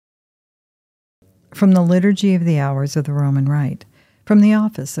From the Liturgy of the Hours of the Roman Rite, from the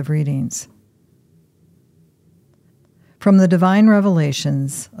Office of Readings. From the Divine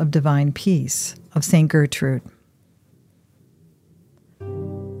Revelations of Divine Peace of St. Gertrude.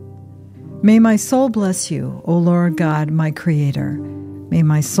 May my soul bless you, O Lord God, my Creator. May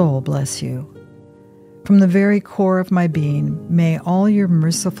my soul bless you. From the very core of my being, may all your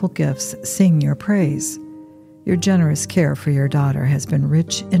merciful gifts sing your praise. Your generous care for your daughter has been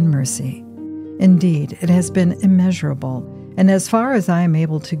rich in mercy. Indeed, it has been immeasurable, and as far as I am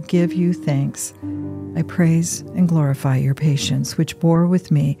able to give you thanks, I praise and glorify your patience, which bore with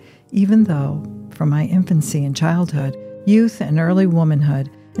me, even though, from my infancy and childhood, youth and early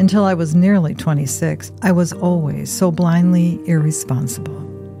womanhood, until I was nearly 26, I was always so blindly irresponsible.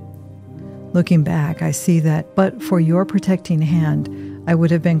 Looking back, I see that, but for your protecting hand, I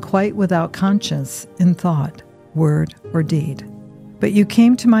would have been quite without conscience in thought, word, or deed. But you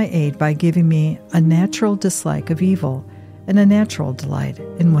came to my aid by giving me a natural dislike of evil and a natural delight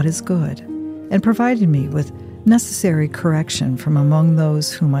in what is good, and provided me with necessary correction from among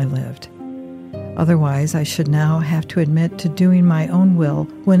those whom I lived. Otherwise, I should now have to admit to doing my own will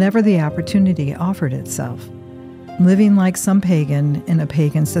whenever the opportunity offered itself, living like some pagan in a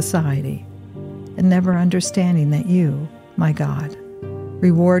pagan society, and never understanding that you, my God,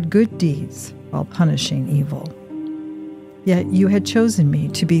 reward good deeds while punishing evil. Yet you had chosen me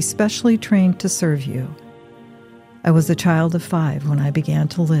to be specially trained to serve you. I was a child of 5 when I began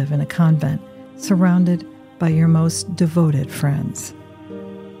to live in a convent, surrounded by your most devoted friends.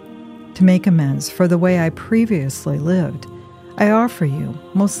 To make amends for the way I previously lived, I offer you,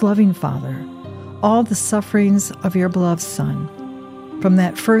 most loving Father, all the sufferings of your beloved Son, from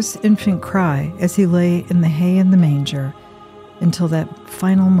that first infant cry as he lay in the hay in the manger, until that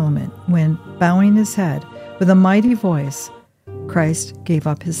final moment when, bowing his head with a mighty voice, Christ gave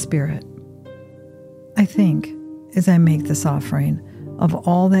up his spirit. I think, as I make this offering, of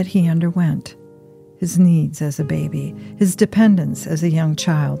all that he underwent, his needs as a baby, his dependence as a young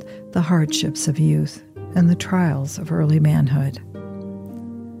child, the hardships of youth, and the trials of early manhood.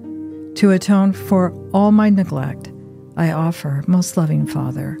 To atone for all my neglect, I offer, most loving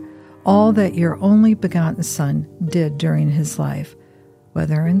Father, all that your only begotten Son did during his life,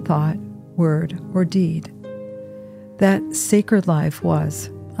 whether in thought, word, or deed. That sacred life was,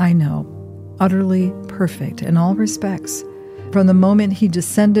 I know, utterly perfect in all respects, from the moment he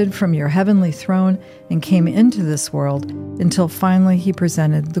descended from your heavenly throne and came into this world until finally he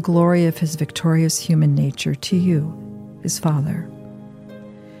presented the glory of his victorious human nature to you, his Father.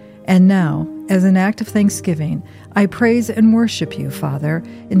 And now, as an act of thanksgiving, I praise and worship you, Father,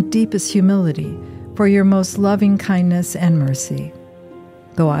 in deepest humility for your most loving kindness and mercy.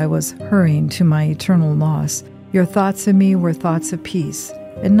 Though I was hurrying to my eternal loss, your thoughts of me were thoughts of peace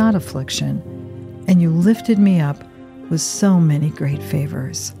and not affliction, and you lifted me up with so many great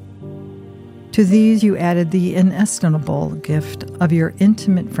favors. To these you added the inestimable gift of your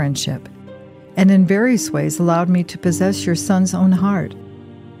intimate friendship, and in various ways allowed me to possess your Son's own heart,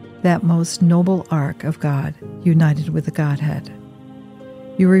 that most noble ark of God united with the Godhead.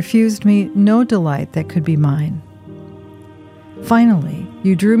 You refused me no delight that could be mine. Finally,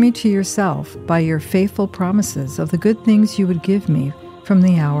 you drew me to yourself by your faithful promises of the good things you would give me from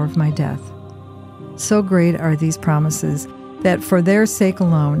the hour of my death. So great are these promises that for their sake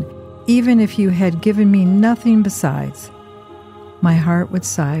alone, even if you had given me nothing besides, my heart would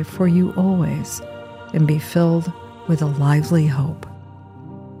sigh for you always and be filled with a lively hope.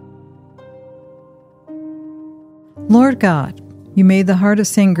 Lord God, you made the heart of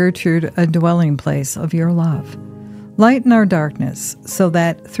St. Gertrude a dwelling place of your love. Lighten our darkness so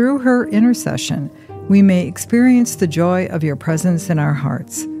that through her intercession we may experience the joy of your presence in our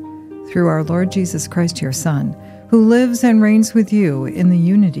hearts. Through our Lord Jesus Christ, your Son, who lives and reigns with you in the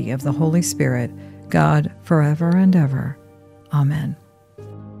unity of the Holy Spirit, God, forever and ever. Amen.